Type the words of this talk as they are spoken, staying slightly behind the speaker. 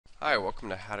Hi, welcome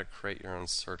to How to Create Your Own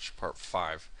Search Part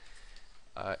 5.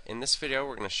 In this video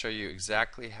we're going to show you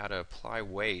exactly how to apply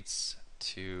weights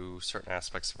to certain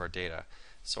aspects of our data.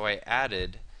 So I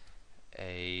added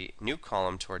a new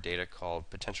column to our data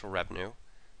called potential revenue,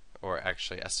 or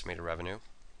actually estimated revenue.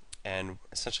 And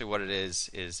essentially what it is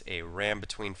a ram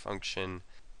between function,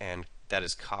 and that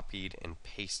is copied and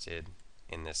pasted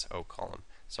in this O column.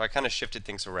 So I kind of shifted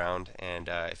things around, and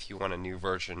if you want a new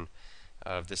version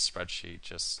of this spreadsheet,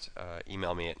 just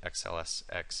email me at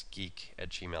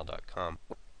xlsxgeek@gmail.com.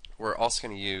 We're also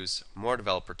going to use more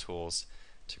developer tools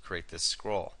to create this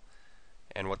scroll.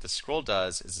 And what the scroll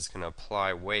does is it's going to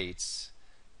apply weights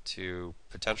to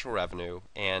potential revenue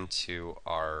and to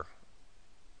our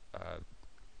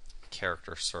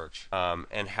character search.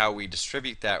 And how we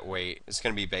distribute that weight is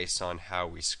going to be based on how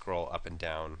we scroll up and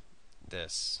down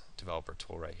this developer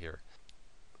tool right here.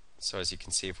 So as you can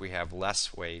see, if we have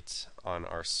less weight on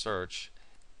our search,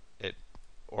 it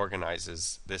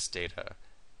organizes this data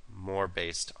more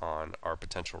based on our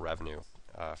potential revenue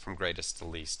from greatest to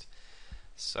least.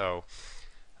 So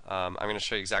I'm going to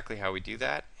show you exactly how we do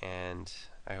that, and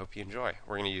I hope you enjoy.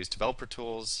 We're going to use developer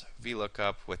tools,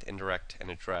 VLOOKUP with indirect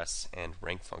and address, and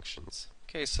rank functions.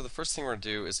 Okay, so the first thing we're going to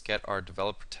do is get our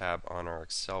developer tab on our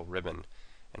Excel ribbon.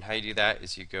 And how you do that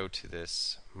is you go to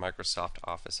this Microsoft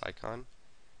Office icon.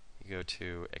 You go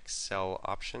to Excel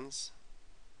Options,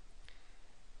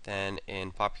 then in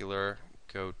Popular,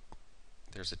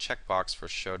 there's a checkbox for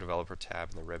Show Developer tab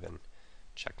in the ribbon.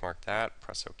 Checkmark that,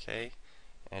 press OK,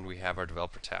 and we have our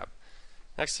Developer tab.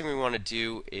 Next thing we want to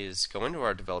do is go into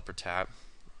our Developer tab,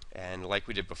 and like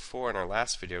we did before in our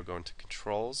last video, go into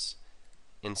Controls,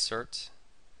 Insert,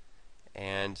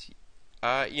 and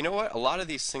you know what? A lot of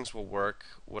these things will work.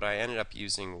 What I ended up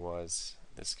using was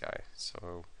this guy.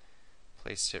 So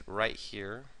placed it right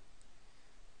here,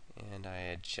 and I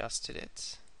adjusted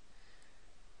it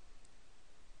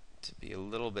to be a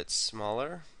little bit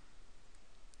smaller.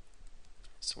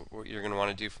 So what you're going to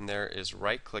want to do from there is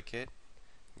right click it,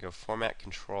 go Format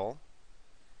Control,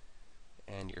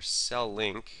 and your cell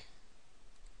link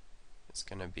is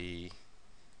going to be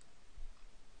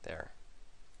there.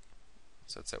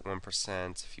 So it's at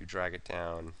 1%. If you drag it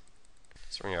down,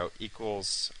 so we're going to go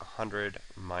equals 100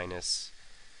 minus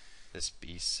this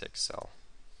B6 cell.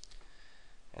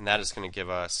 And that is going to give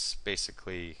us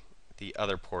basically the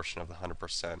other portion of the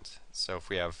 100%. So if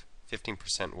we have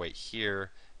 15% weight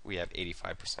here, we have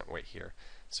 85% weight here.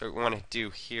 So what we want to do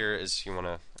here is you want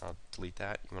to, I'll delete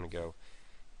that, you want to go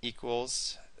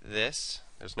equals this,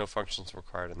 there's no functions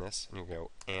required in this, and you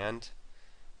go and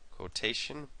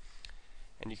quotation,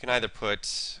 and you can either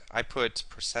put, I put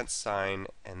 %sign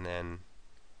and then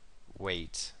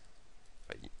weight,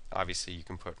 but obviously you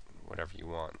can put whatever you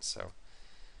want. So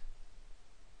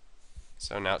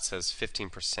now it says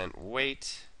 15%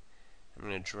 weight. I'm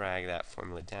going to drag that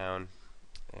formula down,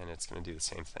 and it's going to do the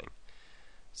same thing.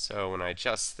 So when I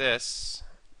adjust this,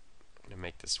 I'm going to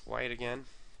make this white again.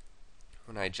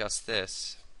 When I adjust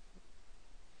this,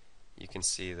 you can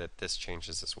see that this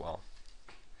changes as well.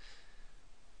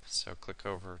 So click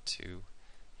over to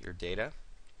your data.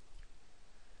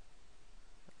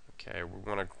 Okay, we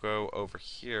want to go over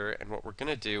here, and what we're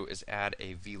going to do is add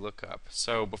a VLOOKUP.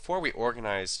 So before we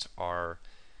organized our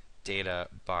data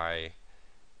by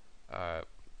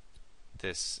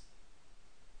this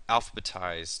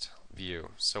alphabetized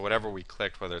view, so whatever we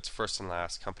clicked, whether it's first and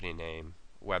last, company name,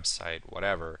 website,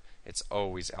 whatever, it's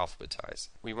always alphabetized.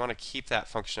 We want to keep that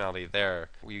functionality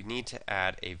there. We need to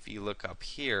add a VLOOKUP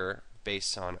here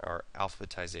based on our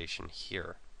alphabetization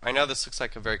here. I know this looks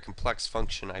like a very complex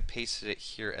function. I pasted it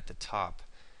here at the top,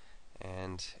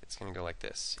 and it's going to go like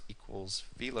this, equals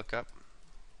VLOOKUP.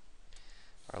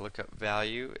 Our lookup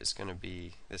value is going to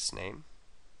be this name,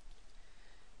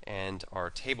 and our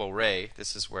table array,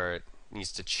 this is where it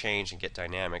needs to change and get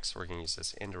dynamic, so we're going to use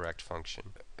this indirect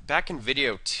function. Back in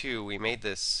video 2, we made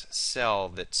this cell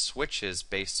that switches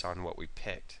based on what we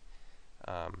picked.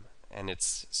 And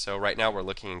it's, so right now we're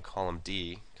looking in column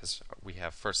D because we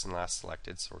have first and last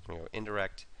selected, so we're going to go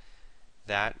indirect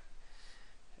that.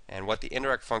 And what the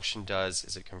indirect function does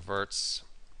is it converts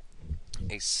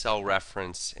a cell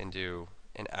reference into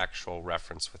an actual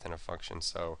reference within a function.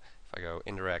 So if I go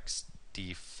indirect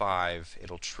D5,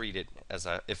 it'll treat it as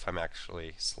if I'm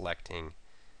actually selecting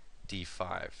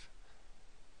D5.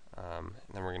 And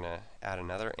then we're going to add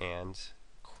another and,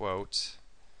 quote,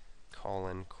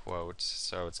 colon, quote,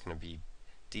 so it's going to be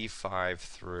D5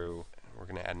 through, we're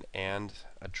going to add an and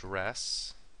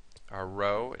address. Our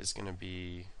row is going to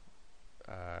be,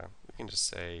 we can just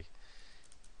say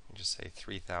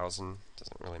 3,000,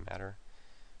 doesn't really matter.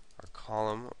 Our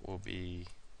column will be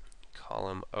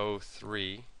column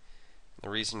O3. The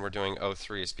reason we're doing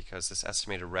O3 is because this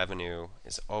estimated revenue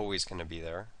is always going to be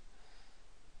there.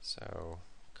 So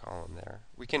column there.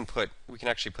 We can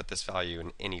actually put this value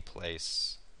in any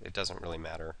place. It doesn't really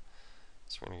matter.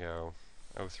 So we're going to go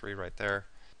O3 right there.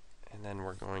 And then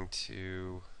we're going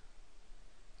to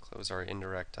close our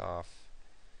indirect off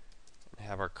and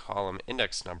have our column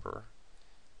index number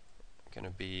going to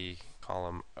be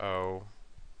column O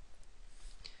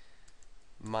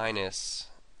minus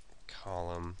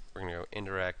column, we're going to go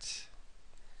indirect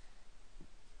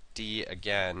D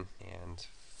again, and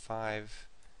 5.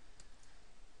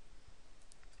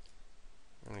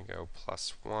 We're going to go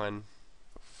 +1,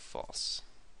 false.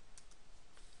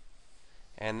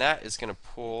 And that is going to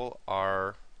pull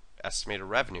our estimated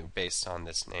revenue based on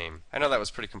this name. I know that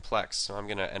was pretty complex, so I'm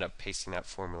going to end up pasting that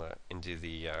formula into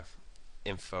the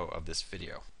info of this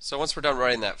video. So once we're done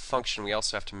writing that function, we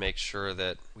also have to make sure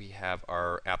that we have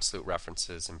our absolute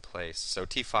references in place. So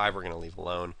T5 we're going to leave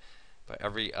alone, but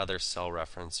every other cell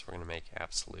reference we're going to make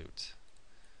absolute.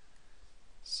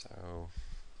 So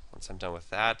once I'm done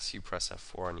with that, you press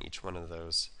F4 on each one of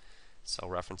those cell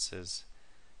references,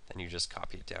 then you just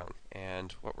copy it down.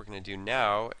 And what we're going to do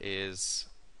now is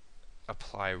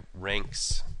apply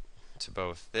ranks to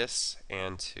both this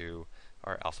and to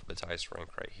our alphabetized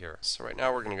rank right here. So right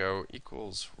now we're going to go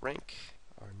equals rank.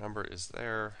 Our number is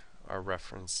there. Our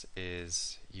reference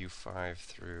is U5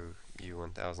 through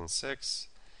U1006.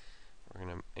 We're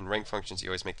going to, in rank functions, you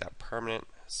always make that permanent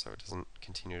so it doesn't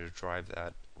continue to drive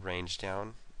that range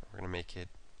down. We're going to make it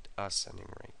ascending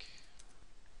rank.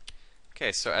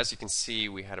 Okay, so as you can see,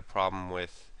 we had a problem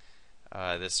with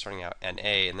this starting out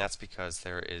NA, and that's because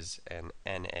there is an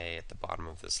NA at the bottom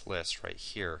of this list right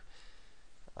here.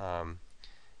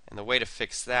 And the way to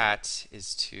fix that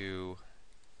is to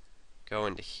go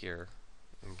into here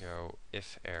and go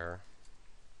if error.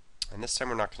 And this time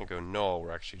we're not going to go null,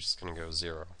 we're actually just going to go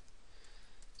 0.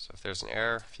 So if there's an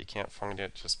error, if you can't find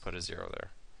it, just put a 0 there.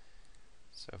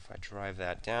 So if I drive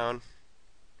that down,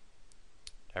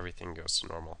 everything goes to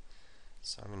normal.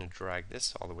 So I'm going to drag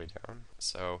this all the way down.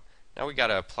 So now we got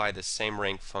to apply the same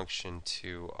rank function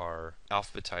to our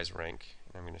alphabetized rank,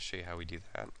 and I'm going to show you how we do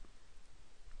that.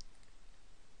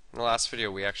 In the last video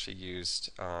we actually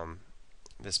used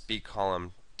this B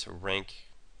column to rank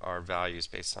our values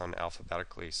based on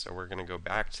alphabetically, so we're going to go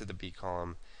back to the B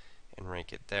column and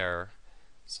rank it there.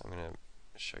 So I'm going to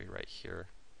show you right here.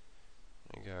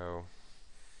 I'm going to go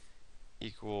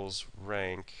equals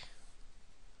rank.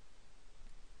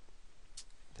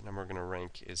 The number we're going to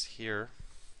rank is here.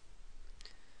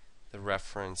 The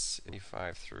reference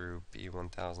 85 through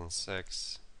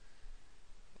B1006.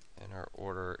 And our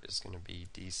order is going to be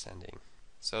descending.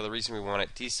 So the reason we want it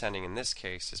descending in this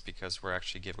case is because we're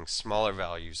actually giving smaller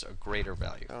values a greater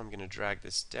value. So I'm going to drag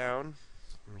this down.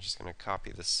 I'm just going to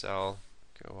copy the cell,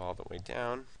 go all the way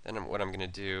down. Then what I'm going to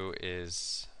do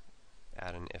is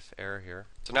add an if error here.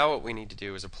 So now what we need to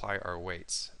do is apply our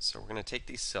weights. So we're going to take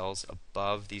these cells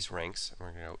above these ranks, and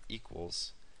we're going to go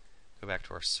equals, go back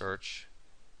to our search,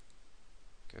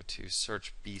 go to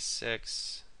search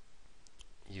B6,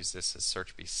 use this as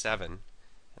search B7,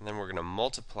 and then we're going to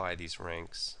multiply these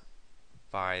ranks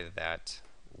by that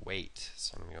weight.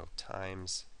 So I'm going to go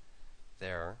times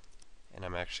there, and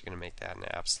I'm actually going to make that an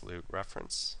absolute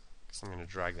reference, because I'm going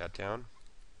to drag that down.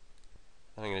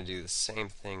 Then I'm going to do the same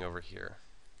thing over here.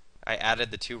 I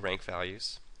added the two rank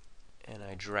values, and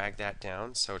I drag that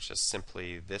down, so it's just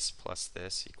simply this plus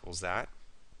this equals that.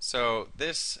 So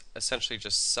this essentially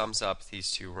just sums up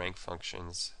these two rank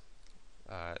functions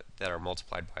that are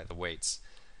multiplied by the weights.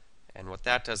 And what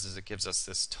that does is it gives us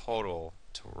this total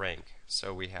to rank.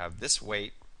 So we have this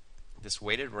weight, this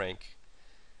weighted rank,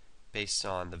 based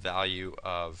on the value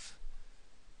of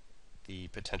the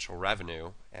potential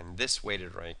revenue, and this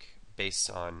weighted rank based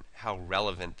on how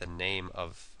relevant the name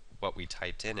of what we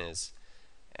typed in is.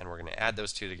 And we're going to add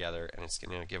those two together, and it's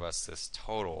going to give us this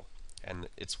total. And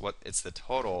it's the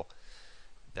total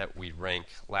that we rank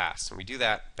last. And we do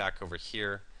that back over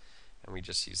here, and we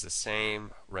just use the same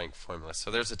rank formula.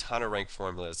 So there's a ton of rank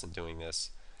formulas in doing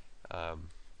this.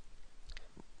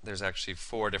 There's actually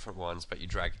 4 different ones, but you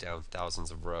drag down thousands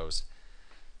of rows.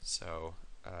 So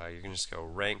you can just go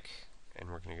rank, and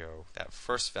we're going to go that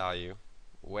first value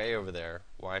way over there,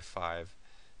 Y5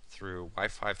 through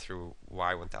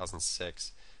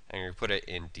Y1006, and you're going to put it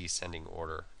in descending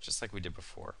order, just like we did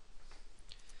before.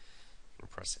 I'm going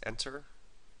to press enter.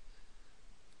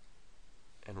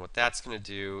 And what that's going to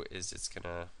do is it's going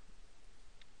to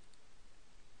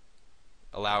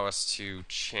allow us to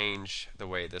change the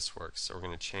way this works. So we're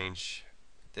going to change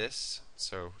this.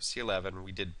 So C11,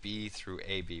 we did B through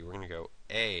AB. We're going to go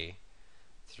A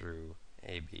through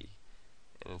AB.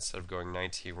 And instead of going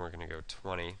 19, we're going to go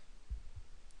 20.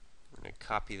 We're going to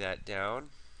copy that down,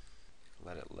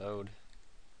 let it load.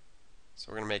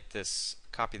 So we're going to make this,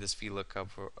 copy this VLOOKUP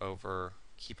over,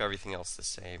 keep everything else the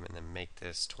same, and then make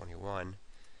this 21.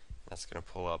 That's going to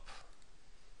pull up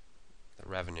the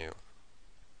revenue.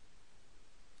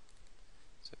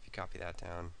 So if you copy that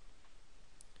down,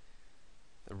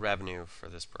 the revenue for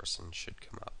this person should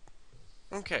come up.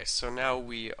 Okay, so now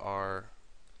we are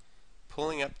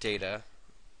pulling up data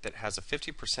that has a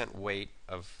 50% weight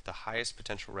of the highest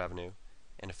potential revenue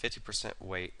and a 50%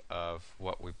 weight of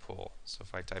what we pull. So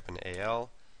if I type in AL,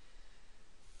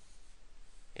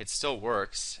 it still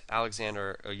works.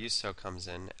 Alexander Oyuso comes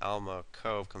in, Alma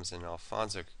Cove comes in,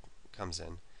 Alfonso comes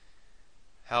in.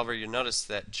 However, you notice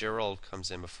that Gerald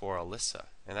comes in before Alyssa,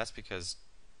 and that's because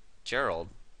Gerald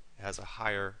has a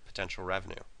higher potential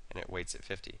revenue and it weights at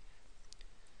 50.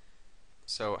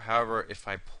 So, however, if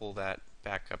I pull that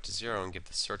back up to 0 and give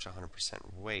the search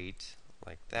 100% weight,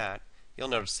 like that, you'll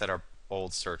notice that our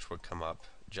old search would come up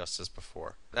just as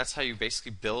before. That's how you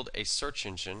basically build a search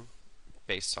engine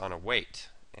based on a weight.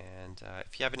 And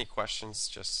if you have any questions,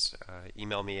 just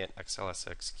email me at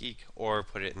xlsxgeek or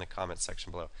put it in the comments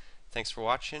section below. Thanks for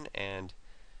watching, and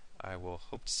I will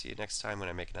hope to see you next time when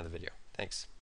I make another video. Thanks.